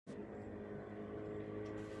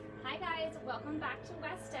guys, welcome back to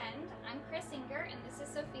West End. I'm Chris Inger and this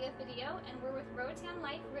is Sophia Video and we're with Roatan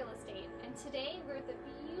Life Real Estate, and today we're at the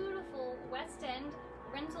beautiful West End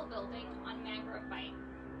rental building on Mangrove Bight.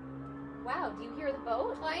 Wow, do you hear the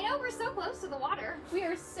boat? I know, we're so close to the water. We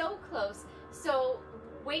are so close. So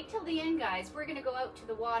wait till the end, guys. We're going to go out to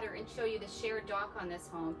the water and show you the shared dock on this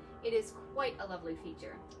home. It is quite a lovely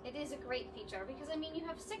feature. It is a great feature because, I mean, you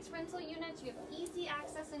have 6 rental units, you have easy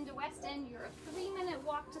access into West End, you're a 3-minute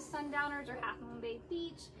walk to Sundowners or Half Moon Bay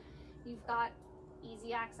Beach. You've got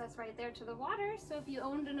easy access right there to the water, so if you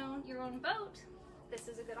owned your own boat, this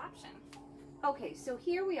is a good option. Okay, so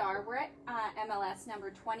here we are. We're at MLS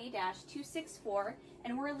number 20-264,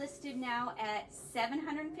 and we're listed now at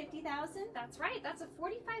 $750,000. That's right. That's a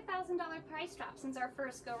 $45,000 price drop since our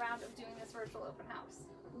first go round of doing this virtual open house.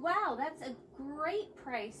 Wow, that's a great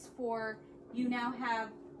price for, you now have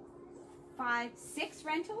 6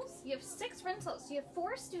 rentals? You have 6 rentals. You have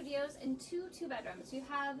 4 studios and 2 2-bedrooms. You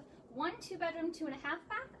have 1 2-bedroom, 2.5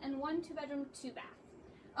 bath, and 1 2-bedroom, 2 bath.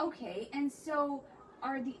 Okay, and so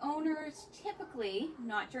are the owners typically,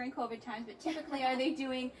 not during COVID times, but typically are they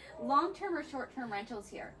doing long-term or short-term rentals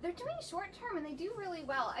here? They're doing short-term and they do really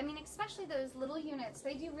well. I mean, especially those little units,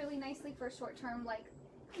 they do really nicely for short-term, like,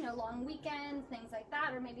 you know, long weekends, things like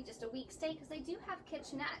that, or maybe just a week stay, because they do have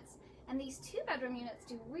kitchenettes. And these 2-bedroom units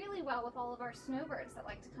do really well with all of our snowbirds that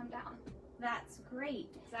like to come down. That's great.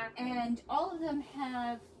 Exactly. And all of them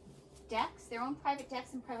have decks, their own private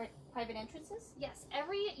decks and private entrances? Yes,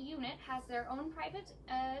 every unit has their own private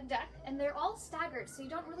deck, and they're all staggered, so you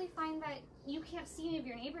don't really find that you can't see any of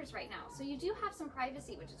your neighbors right now. So you do have some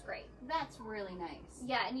privacy, which is great. That's really nice.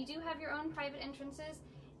 Yeah, and you do have your own private entrances.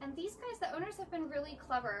 And these guys, the owners, have been really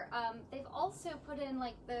clever. They've also put in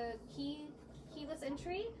like the keyless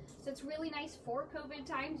entry, so it's really nice for COVID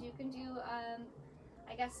times. You can do,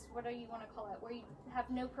 I guess, what do you want to call it, where you have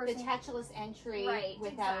no person. The touchless entry, right,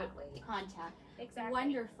 without exactly. contact. Exactly.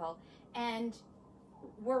 Wonderful. And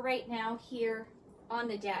we're right now here on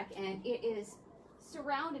the deck, and it is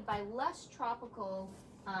surrounded by lush tropical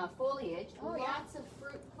foliage. Oh, lots of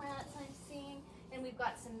fruit plants I'm seeing, and we've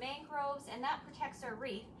got some mangroves, and that protects our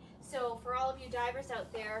reef. So for all of you divers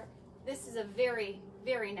out there, this is a very,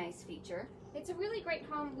 very nice feature. It's a really great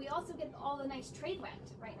home. We also get all the nice trade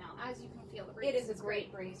wind right now, as you can feel the breeze. It is a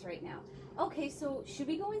great breeze right now. Okay, so should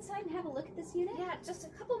we go inside and have a look at this unit? Yeah, just a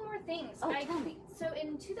couple more things. Oh, tell me. So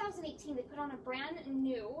in 2018, they put on a brand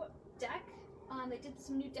new deck. They did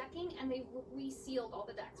some new decking, and they resealed all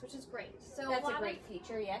the decks, which is great. So that's a great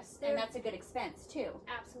feature, yes. And that's a good expense, too.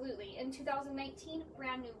 Absolutely. In 2019,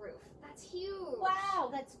 brand new roof. That's huge. Wow,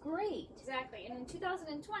 that's great. Exactly. And in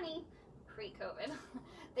 2020, pre-COVID,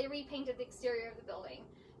 they repainted the exterior of the building.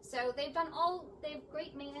 So they have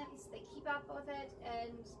great maintenance, they keep up with it,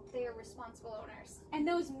 and they are responsible owners. And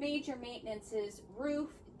those major maintenances, roof,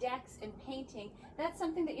 decks, and painting, that's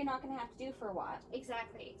something that you're not going to have to do for a while.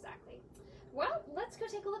 Exactly, exactly. Well, let's go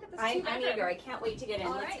take a look at this I'm 2-bedroom. eager. I can't wait to get in.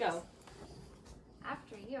 All Let's right. go.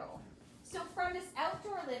 After you. So from this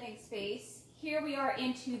outdoor living space, here we are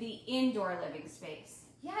into the indoor living space.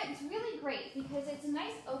 Yeah, it's really great because it's a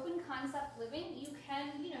nice open concept living. You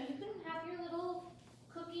can have your little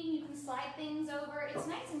cooking, you can slide things over. It's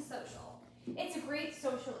nice and social. It's a great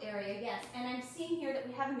social area, yes. And I'm seeing here that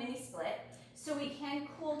we have a mini split, so we can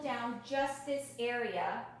cool down just this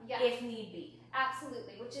area if need be.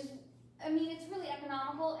 Absolutely, which is, I mean, it's really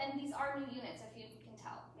economical, and these are new units, if you can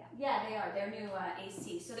tell. Yeah, they are. They're new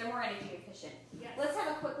AC, so they're more energy efficient. Yes. Let's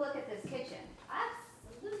have a quick look at this kitchen.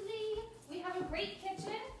 Absolutely. We have a great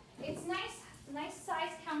kitchen. It's nice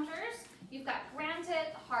size counters. You've got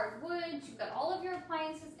granite, hardwood, you've got all of your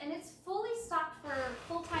appliances, and it's fully stocked for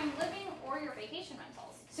full-time living or your vacation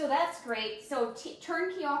rentals. So that's great. So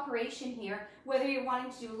turnkey operation here, whether you're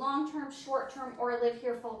wanting to do long-term, short-term, or live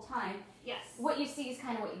here full-time. Yes. What you see is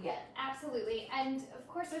kind of what you get. Absolutely. And of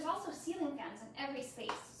course, there's also ceiling fans in every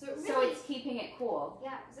space. So it's keeping it cool.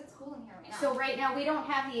 Yeah, because it's cool in here right now. So right now we don't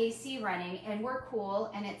have the AC running, and we're cool,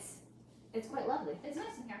 and it's quite lovely. It's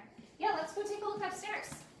nice in here. Yeah, let's go take a look upstairs.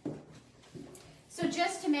 So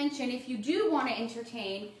just to mention, if you do want to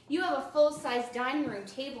entertain, you have a full-size dining room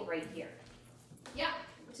table right here. Yeah,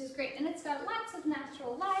 which is great. And it's got lots of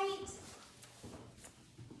natural light.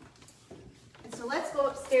 And so let's go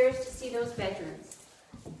upstairs to see those bedrooms.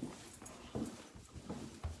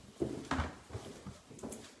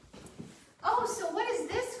 Oh, so what is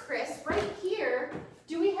this, Chris? Right here,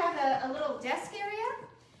 do we have a little desk area?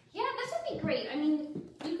 Yeah, this would be great. I mean,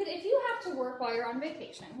 if you have to work while you're on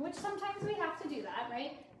vacation, which sometimes we have to do that,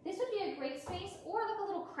 right? This would be a great space, or like a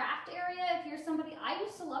little craft area if you're somebody. I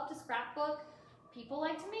used to love to scrapbook. people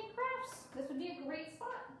like to make crafts, this would be a great spot.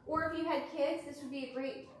 Or if you had kids, this would be a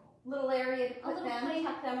great little area to put them,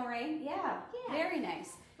 tuck them away. Yeah, very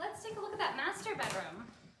nice. Let's take a look at that master bedroom.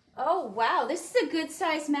 Oh, wow, this is a good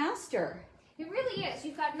size master. It really is.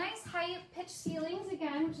 You've got nice high pitched ceilings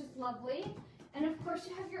again, which is lovely. And of course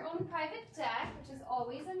you have your own private deck, which is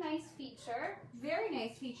always a nice feature. Very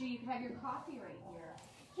nice feature. You can have your coffee right here.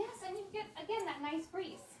 Yes, and you get, again, that nice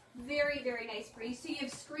breeze. Very, very nice breeze. So you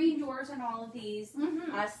have screen doors on all of these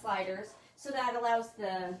sliders, so that allows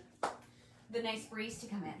the nice breeze to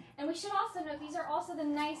come in. And we should also note these are also the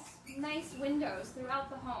nice windows throughout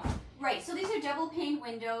the home. Right, so these are double pane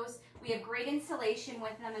windows. We have great insulation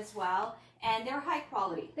with them as well, and they're high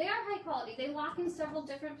quality. They are high quality. They lock in several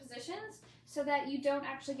different positions so that you don't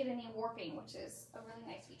actually get any warping, which is a really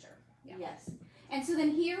nice feature. Yeah. Yes. And so then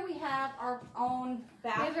here we have our own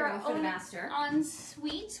bathroom for the master.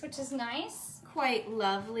 Ensuite, which is nice. Quite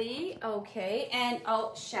lovely. Okay, and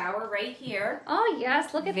oh, shower right here. Oh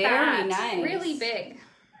yes, look at that. Very nice. Really big.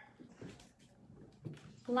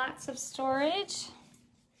 Lots of storage.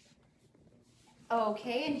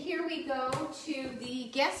 Okay, and here we go to the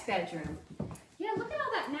guest bedroom. Yeah, look at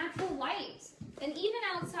all that natural light. And even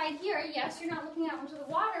outside here, yes, you're not looking out into the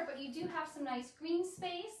water, but you do have some nice green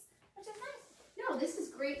space, which is nice. No, this is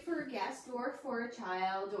great for a guest or for a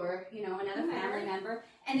child or, you know, another family member.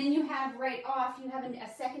 And then you have right off, you have a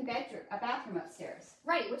second bedroom, a bathroom upstairs.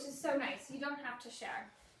 Right, which is so nice. You don't have to share.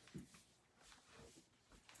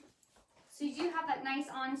 So you do have that nice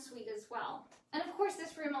ensuite as well. And of course,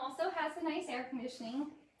 this room also has the nice air conditioning.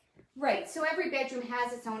 Right, so every bedroom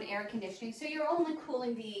has its own air conditioning, so you're only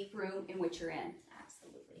cooling the room in which you're in.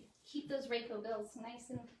 Absolutely. Keep those RACO bills nice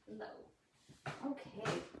and low. Okay,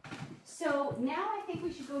 so now I think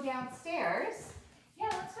we should go downstairs. Yeah,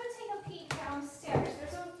 let's go take a peek downstairs.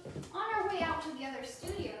 On our way out to the other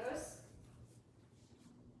studios,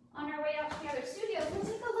 we'll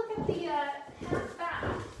take a look at the half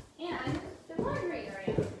bath and the laundry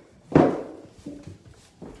area.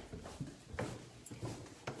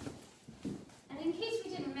 And in case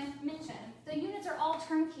we didn't mention, the units are all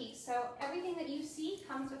turnkey, so everything that you see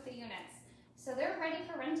comes with the units. So they're ready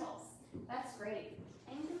for rentals. That's great.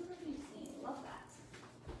 Income producing, love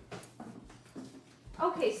that.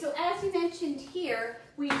 Okay, so as you mentioned here,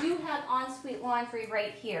 we do have ensuite laundry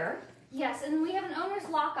right here. Yes, and we have an owner's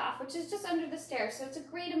lock-off, which is just under the stairs, so it's a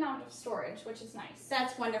great amount of storage, which is nice.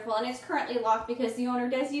 That's wonderful, and it's currently locked because the owner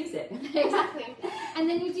does use it. Exactly. And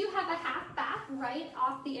then you do have a half bath right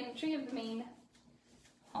off the entry of the main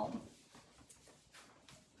home.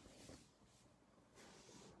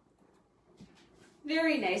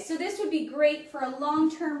 Very nice. So this would be great for a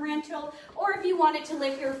long-term rental, or if you wanted to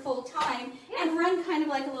live here full-time and run kind of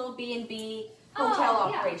like a little B&B hotel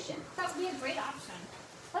operation. That would be a great option.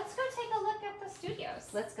 Let's go take a look at the studios.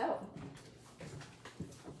 Let's go.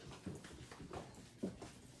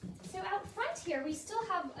 So out front here, we still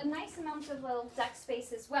have a nice amount of little deck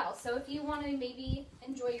space as well. So if you want to maybe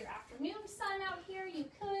enjoy your afternoon sun out here, you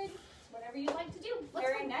could. Whatever you'd like to do.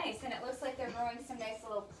 Very nice, and it looks like they're growing some nice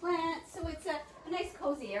little plants, so it's a nice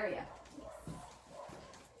cozy area.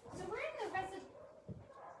 So we're in the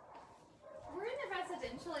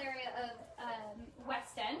residential area of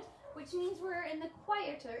West End, which means we're in the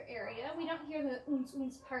quieter area. We don't hear the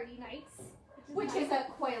oons party nights, which is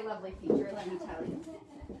quite a lovely feature, let me tell you.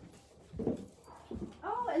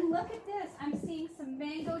 Oh, and look at this. I'm seeing some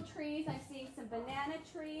mango trees. I'm seeing some banana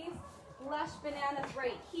trees. Lush bananas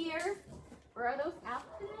right here. Or are those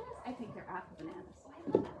apple bananas? I think they're apple bananas. Oh,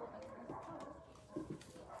 I love apple bananas.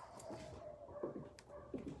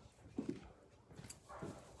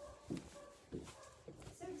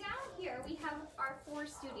 So down here we have our 4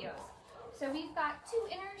 studios. So we've got 2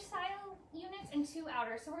 inner style units and 2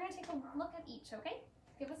 outer. So we're going to take a look at each, okay?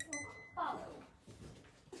 Give us a little follow.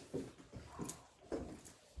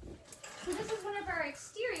 So this is one of our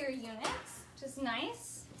exterior units, which is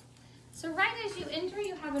nice. So right as you enter,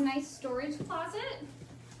 you have a nice storage closet.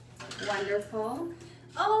 Wonderful.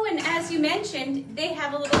 Oh, and as you mentioned, they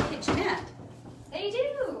have a little kitchenette. They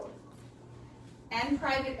do. And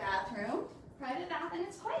private bathroom. Private bath, and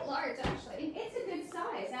it's quite large, actually. It's a good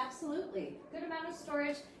size, absolutely. Good amount of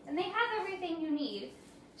storage, and they have everything you need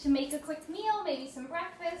to make a quick meal, maybe some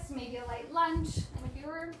breakfast, maybe a light lunch, and if you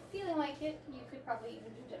were feeling like it, you could probably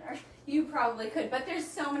even do dinner. You probably could, but there's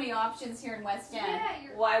so many options here in West End.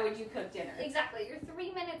 Yeah, why would you cook dinner? Exactly. You're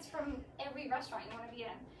 3 minutes from every restaurant you want to be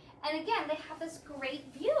in. And again, they have this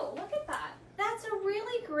great view. Look at that. That's a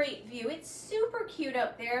really great view. It's super cute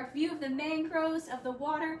out there. View of the mangroves, of the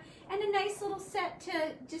water, and a nice little set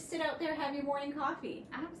to just sit out there, have your morning coffee.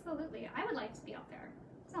 Absolutely. I would like to be out there.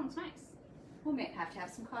 Sounds nice. We'll have to have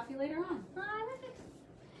some coffee later on. I love it.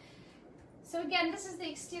 So again, this is the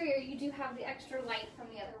exterior. You do have the extra light from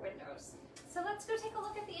the other windows. So let's go take a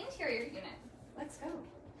look at the interior unit. Let's go.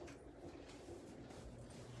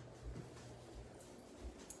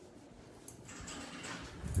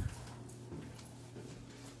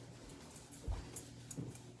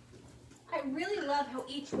 I really love how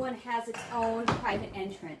each one has its own private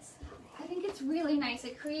entrance. I think it's really nice.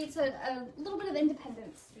 It creates a little bit of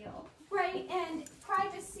independence feel. Right, and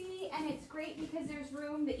privacy, and it's great because there's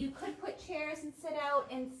room that you could put chairs and sit out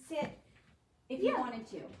and sit if you wanted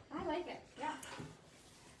to. I like it, yeah.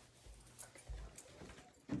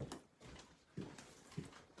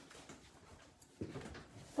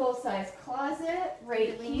 Full-size closet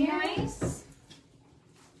right Really here. nice.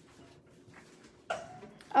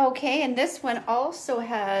 Okay, and this one also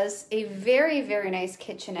has a very, very nice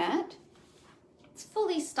kitchenette. It's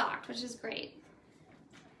fully stocked, which is great.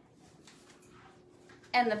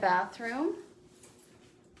 And the bathroom.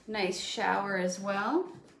 Nice shower as well.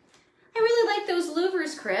 I really like those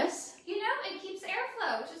louvers, Chris. You know, it keeps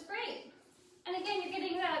airflow, which is great. And again, you're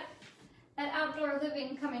getting that outdoor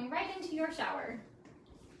living coming right into your shower.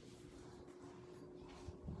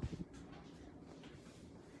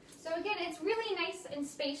 So again, it's really nice and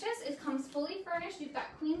spacious. It comes fully furnished. You've got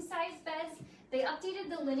queen size beds. They updated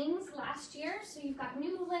the linens last year, so you've got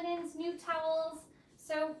new linens, new towels.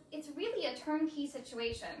 So it's really a turnkey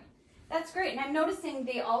situation. That's great, and I'm noticing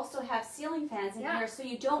they also have ceiling fans in here, so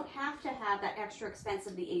you don't have to have that extra expense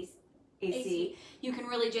of the AC. You can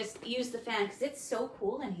really just use the fan because it's so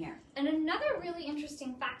cool in here. And another really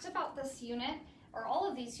interesting fact about this unit, or all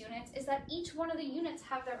of these units, is that each one of the units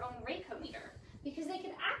have their own Rayco meter. Because they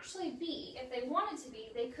could actually be, if they wanted to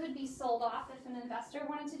be, they could be sold off if an investor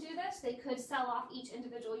wanted to do this. They could sell off each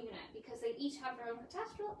individual unit because they each have their own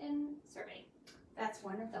catastral and survey. That's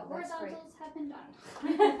wonderful. The horizontals have been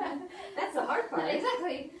done. That's the hard part.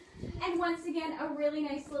 Exactly. And once again, a really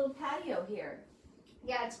nice little patio here.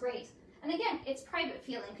 Yeah, it's great. And again, it's private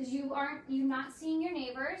feeling because you're not seeing your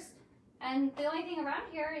neighbors, and the only thing around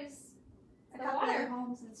here is the water.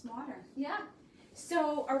 Homes and some water. Yeah.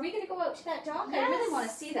 So, are we going to go out to that dock? Yes. I really want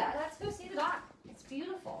to see that. Let's go see the dock. It's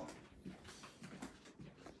beautiful.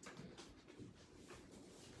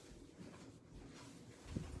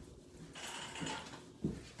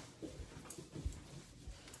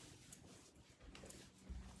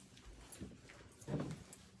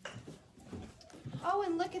 Oh,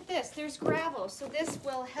 and look at this. There's gravel. So this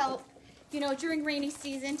will help, during rainy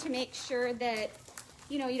season to make sure that,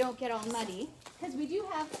 you don't get all muddy. Because we do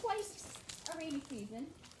have twice a rainy season.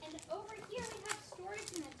 And over here we have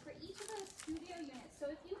storage units for each of those studio units. So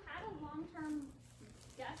if you had a long-term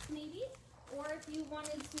guest maybe, or if you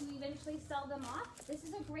wanted to eventually sell them off, this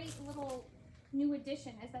is a great little new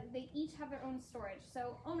addition, is that they each have their own storage.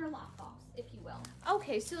 So owner lockbox, if you will.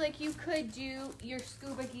 Okay, so like you could do your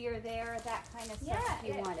scuba gear there, that kind of stuff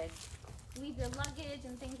if you wanted. Leave your luggage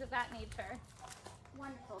and things of that nature.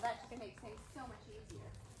 Wonderful. That's going to make things so much easier.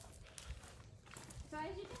 So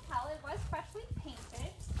as you can tell, it was freshly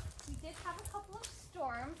painted. We did have a couple of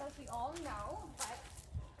storms, as we all know, but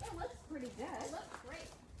It looks pretty good. it looks great.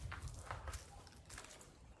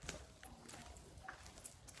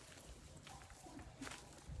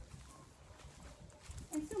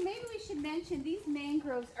 And so maybe we should mention these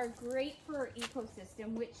mangroves are great for our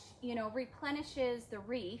ecosystem, which, replenishes the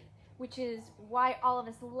reef, which is why all of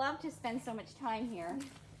us love to spend so much time here.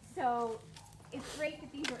 So it's great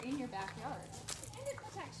that these are in your backyard. And it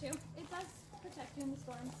protects you. It does protect you in the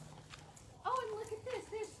storms. Oh, and look at this.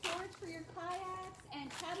 There's storage for your kayaks and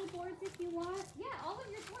paddle boards if you want. Yeah, all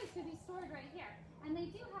of your toys could be stored right here. And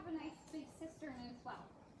they do have a nice big cistern as well.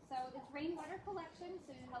 So it's rainwater collection,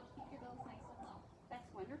 so it helps keep your bills nice and low. That's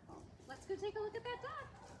wonderful. Let's go take a look at that dock.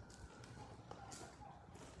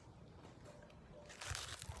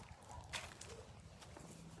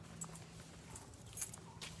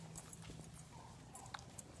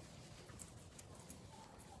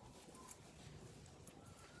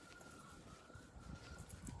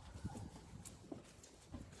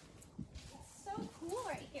 It's so cool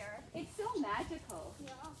right here. It's so magical.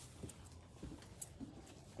 Yeah.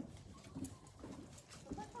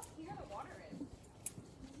 Look how clear the water is.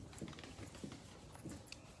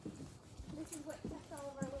 This is what kept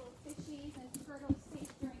all of our little fishies and turtles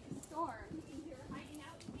safe during the storm. You think they were hiding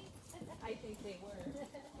out with me? I think they were.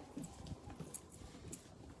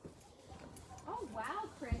 Oh, wow,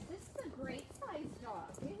 Chris. This is a great size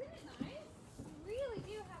dock. Isn't it nice? We really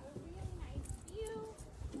do have a really nice view.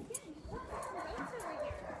 Again, you could put some boats over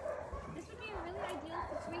here. This would be a really ideal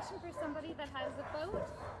situation for somebody that has a boat,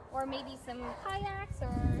 or maybe some kayaks,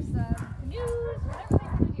 or some news, whatever they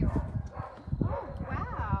want to do. Oh,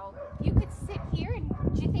 wow. You could sit here and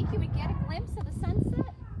do you think you would get a glimpse of the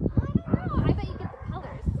sunset? I don't know. I bet you get the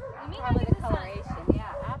colors. You may not Probably get the the sun. coloration.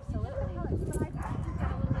 Yeah, absolutely. But I bet you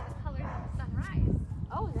get a little bit of the colors of the sunrise.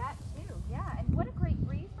 Oh, that too. Yeah, and what a great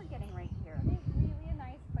breeze we're getting right here. It is really a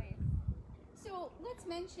nice place. So let's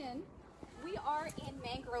mention we are in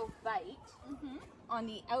Mangrove Bight on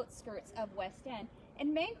the outskirts of West End.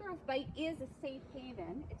 And Mangrove Bight is a safe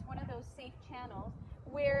haven. It's one of those safe channels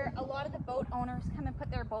where a lot of the boat owners come and put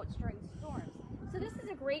their boats during storms. So this is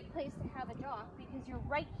a great place to have a dock because you're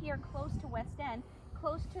right here close to West End,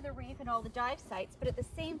 close to the reef and all the dive sites, but at the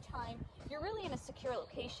same time, you're really in a secure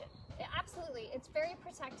location. Yeah, absolutely. It's very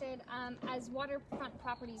protected as waterfront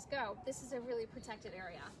properties go. This is a really protected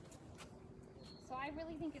area. So I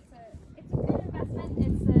really think it's a good investment.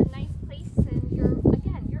 It's a nice place, and you're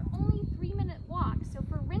only 3-minute walk. So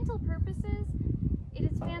for rental purposes, it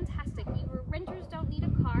is fantastic. Your renters don't need a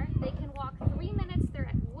car. They can walk 3 minutes. They're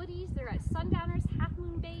at Woody's, they're at Sundowners, Half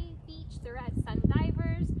Moon Bay Beach, they're at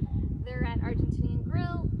Divers, they're at Argentinian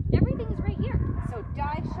Grill. Everything is right here. So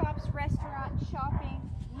dive shops, restaurants, shopping,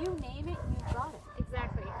 you name it, you've got it.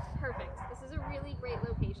 Exactly. Perfect. This is a really great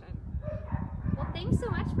location. Well, thanks so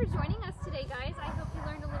much for joining us today, guys. I hope you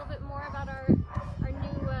learned a little bit more about our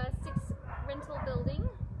new 6 rental building.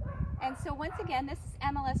 And so once again, this is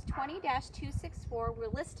MLS 20-264. We're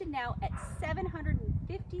listed now at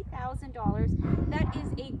 $750,000. That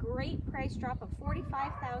is a great price drop of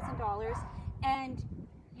 $45,000. And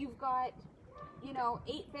you've got,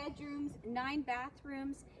 8 bedrooms, 9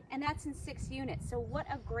 bathrooms, and that's in 6 units. So what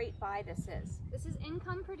a great buy this is. This is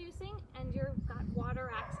income producing, and you've got water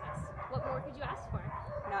access. What more could you ask for?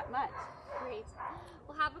 Not much. Great.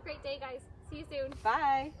 Well, have a great day, guys. See you soon.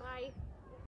 Bye. Bye.